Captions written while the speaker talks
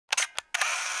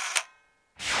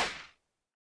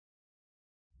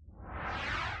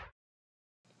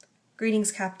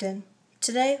Greetings, Captain.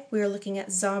 Today we are looking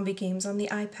at zombie games on the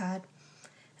iPad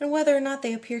and whether or not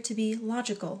they appear to be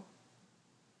logical.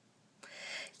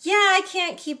 Yeah, I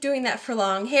can't keep doing that for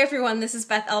long. Hey everyone, this is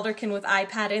Beth Elderkin with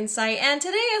iPad Insight, and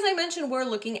today, as I mentioned, we're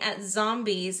looking at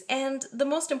zombies, and the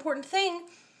most important thing,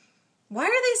 why are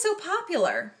they so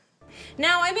popular?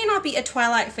 Now, I may not be a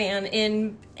Twilight fan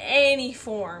in any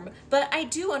form, but I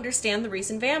do understand the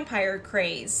recent vampire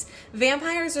craze.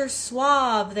 Vampires are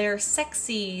suave, they're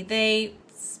sexy, they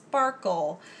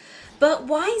sparkle. But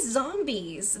why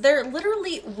zombies? They're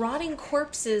literally rotting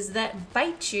corpses that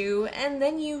bite you and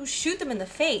then you shoot them in the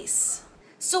face.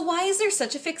 So why is there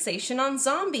such a fixation on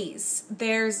zombies?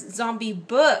 There's zombie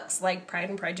books like Pride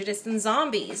and Prejudice and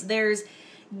Zombies. There's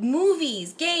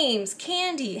movies, games,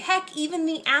 candy, heck, even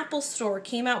the Apple Store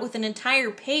came out with an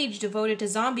entire page devoted to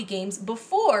zombie games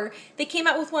before they came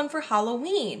out with one for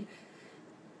Halloween.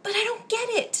 But I don't get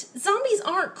it. Zombies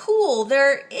aren't cool.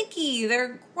 They're icky,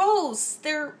 they're gross,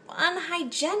 they're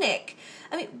unhygienic.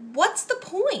 I mean, what's the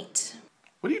point?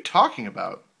 What are you talking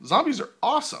about? Zombies are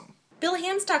awesome. Bill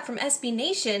Hanstock from SB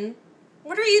Nation,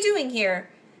 what are you doing here?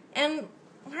 And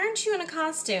why aren't you in a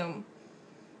costume?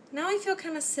 Now I feel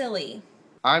kind of silly.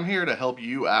 I'm here to help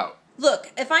you out.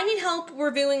 Look, if I need help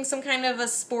reviewing some kind of a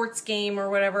sports game or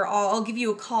whatever, I'll give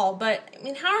you a call, but, I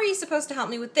mean, how are you supposed to help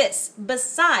me with this?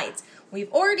 Besides,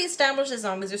 we've already established that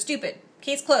zombies are stupid.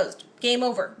 Case closed. Game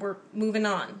over. We're moving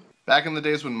on. Back in the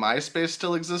days when MySpace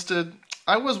still existed,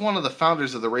 I was one of the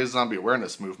founders of the Raise Zombie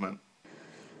Awareness movement.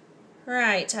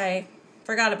 Right, I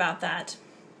forgot about that.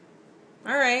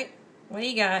 Alright, what do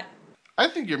you got? I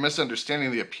think you're misunderstanding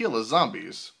the appeal of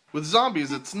zombies. With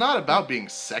zombies, it's not about being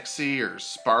sexy or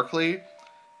sparkly.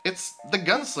 It's the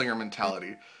gunslinger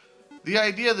mentality. The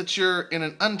idea that you're in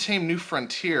an untamed new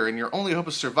frontier and your only hope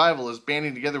of survival is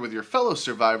banding together with your fellow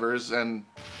survivors and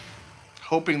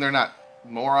hoping they're not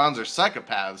morons or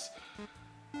psychopaths.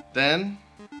 Then,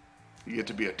 you get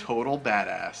to be a total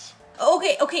badass.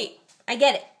 Okay, I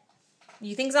get it.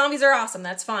 You think zombies are awesome,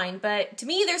 that's fine, but to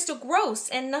me they're still gross,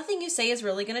 and nothing you say is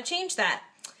really going to change that.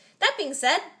 That being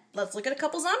said, let's look at a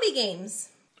couple zombie games.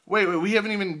 Wait, we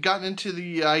haven't even gotten into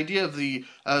the idea of the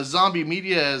zombie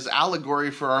media as allegory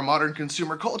for our modern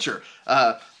consumer culture.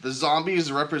 The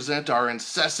zombies represent our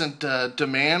incessant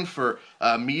demand for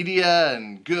media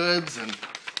and goods,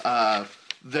 and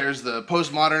there's the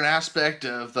postmodern aspect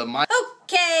of the mind.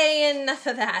 Okay, enough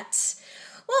of that.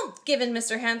 Well, given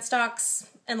Mr. Hanstock's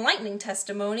enlightening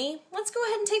testimony, let's go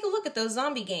ahead and take a look at those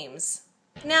zombie games.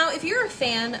 Now, if you're a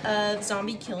fan of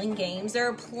zombie killing games, there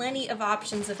are plenty of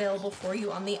options available for you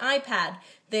on the iPad.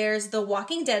 There's the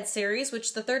Walking Dead series,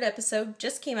 which the 3rd episode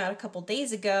just came out a couple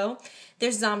days ago.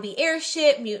 There's Zombie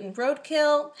Airship, Mutant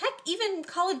Roadkill. Heck, even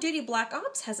Call of Duty Black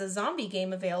Ops has a zombie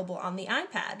game available on the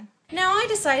iPad. Now, I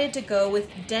decided to go with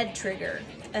Dead Trigger,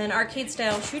 an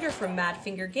arcade-style shooter from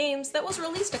Madfinger Games that was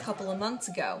released a couple of months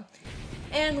ago.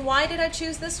 And why did I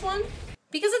choose this one?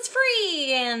 Because it's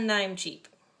free and I'm cheap.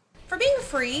 For being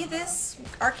free, this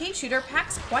arcade shooter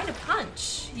packs quite a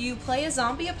punch. You play a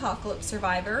zombie apocalypse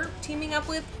survivor, teaming up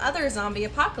with other zombie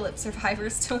apocalypse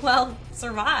survivors to, well,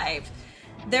 survive.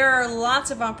 There are lots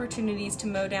of opportunities to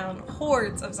mow down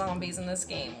hordes of zombies in this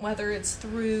game, whether it's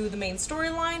through the main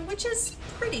storyline, which is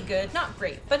pretty good, not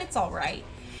great, but it's alright,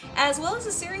 as well as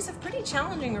a series of pretty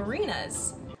challenging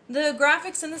arenas. The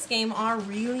graphics in this game are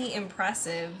really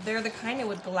impressive. They're the kind I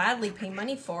would gladly pay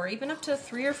money for, even up to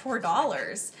 $3 or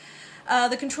 $4.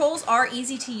 The controls are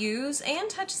easy to use and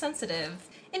touch sensitive.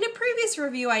 In a previous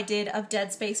review I did of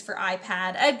Dead Space for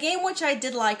iPad, a game which I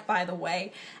did like, by the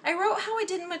way, I wrote how I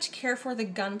didn't much care for the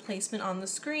gun placement on the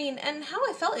screen and how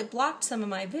I felt it blocked some of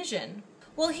my vision.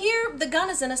 Well, here the gun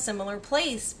is in a similar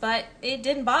place, but it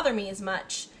didn't bother me as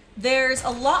much. There's a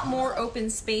lot more open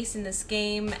space in this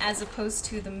game as opposed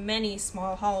to the many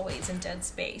small hallways in Dead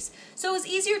Space, so it was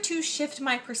easier to shift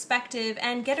my perspective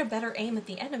and get a better aim at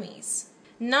the enemies.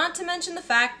 Not to mention the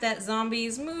fact that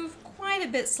zombies move quite a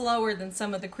bit slower than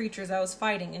some of the creatures I was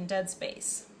fighting in Dead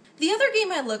Space. The other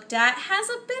game I looked at has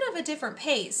a bit of a different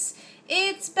pace.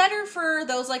 It's better for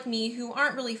those like me who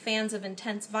aren't really fans of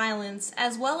intense violence,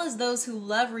 as well as those who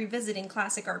love revisiting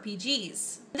classic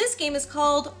RPGs. This game is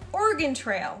called Oregon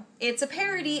Trail. It's a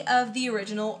parody of the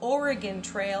original Oregon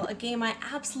Trail, a game I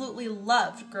absolutely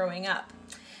loved growing up.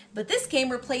 But this game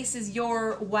replaces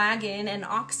your wagon and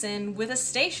oxen with a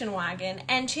station wagon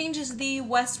and changes the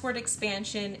westward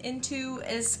expansion into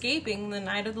escaping the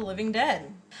Night of the Living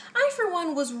Dead. I, for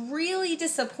one, was really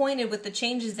disappointed with the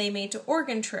changes they made to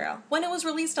Oregon Trail when it was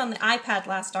released on the iPad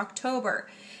last October.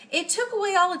 It took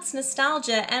away all its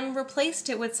nostalgia and replaced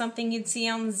it with something you'd see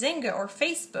on Zynga or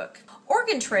Facebook.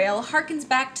 Oregon Trail harkens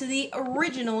back to the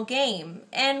original game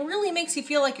and really makes you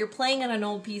feel like you're playing on an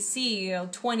old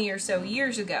PC, 20 or so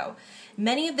years ago.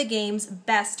 Many of the game's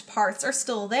best parts are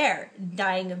still there.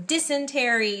 Dying of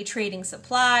dysentery, trading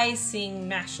supplies, seeing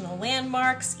national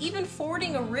landmarks, even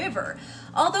fording a river.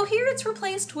 Although here it's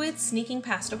replaced with sneaking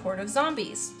past a horde of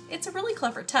zombies. It's a really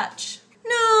clever touch.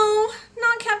 No,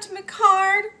 not Captain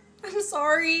Picard. I'm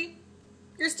sorry.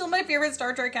 You're still my favorite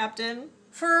Star Trek captain.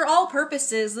 For all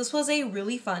purposes, this was a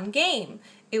really fun game.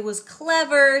 It was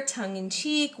clever,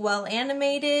 tongue-in-cheek,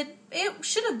 well-animated. It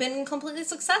should have been completely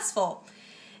successful.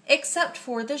 Except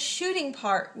for the shooting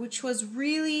part, which was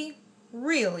really,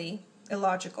 really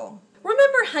illogical.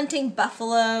 Remember hunting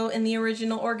buffalo in the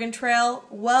original Oregon Trail?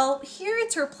 Well, here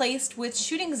it's replaced with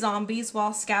shooting zombies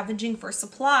while scavenging for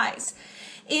supplies.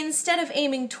 Instead of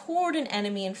aiming toward an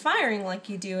enemy and firing like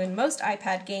you do in most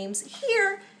iPad games,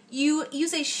 here you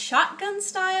use a shotgun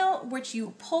style which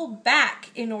you pull back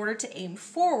in order to aim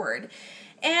forward.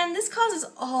 And this causes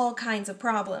all kinds of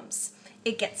problems.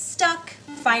 It gets stuck,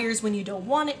 fires when you don't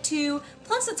want it to,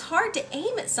 plus it's hard to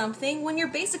aim at something when you're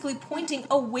basically pointing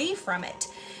away from it.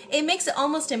 It makes it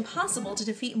almost impossible to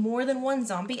defeat more than one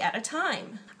zombie at a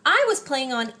time. I was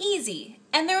playing on easy,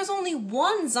 and there was only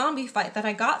one zombie fight that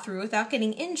I got through without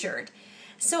getting injured.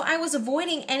 So I was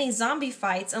avoiding any zombie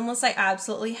fights unless I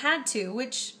absolutely had to,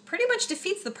 which pretty much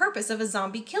defeats the purpose of a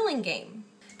zombie killing game.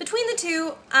 Between the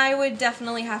two, I would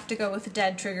definitely have to go with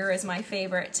Dead Trigger as my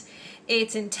favorite.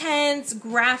 It's intense,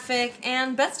 graphic,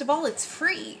 and best of all, it's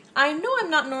free. I know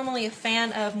I'm not normally a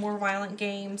fan of more violent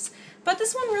games, but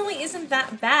this one really isn't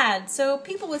that bad, so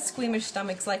people with squeamish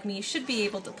stomachs like me should be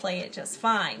able to play it just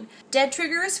fine. Dead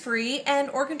Trigger is free, and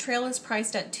Oregon Trail is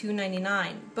priced at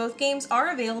 $2.99. Both games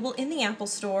are available in the Apple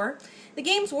Store. The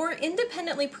games were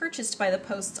independently purchased by the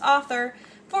Post's author.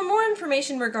 For more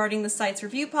information regarding the site's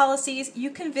review policies, you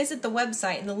can visit the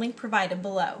website in the link provided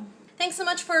below. Thanks so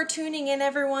much for tuning in,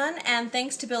 everyone, and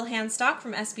thanks to Bill Hanstock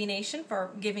from SB Nation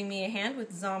for giving me a hand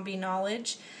with zombie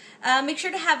knowledge. Make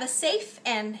sure to have a safe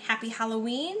and happy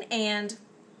Halloween, and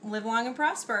live long and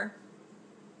prosper.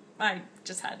 I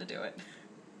just had to do it.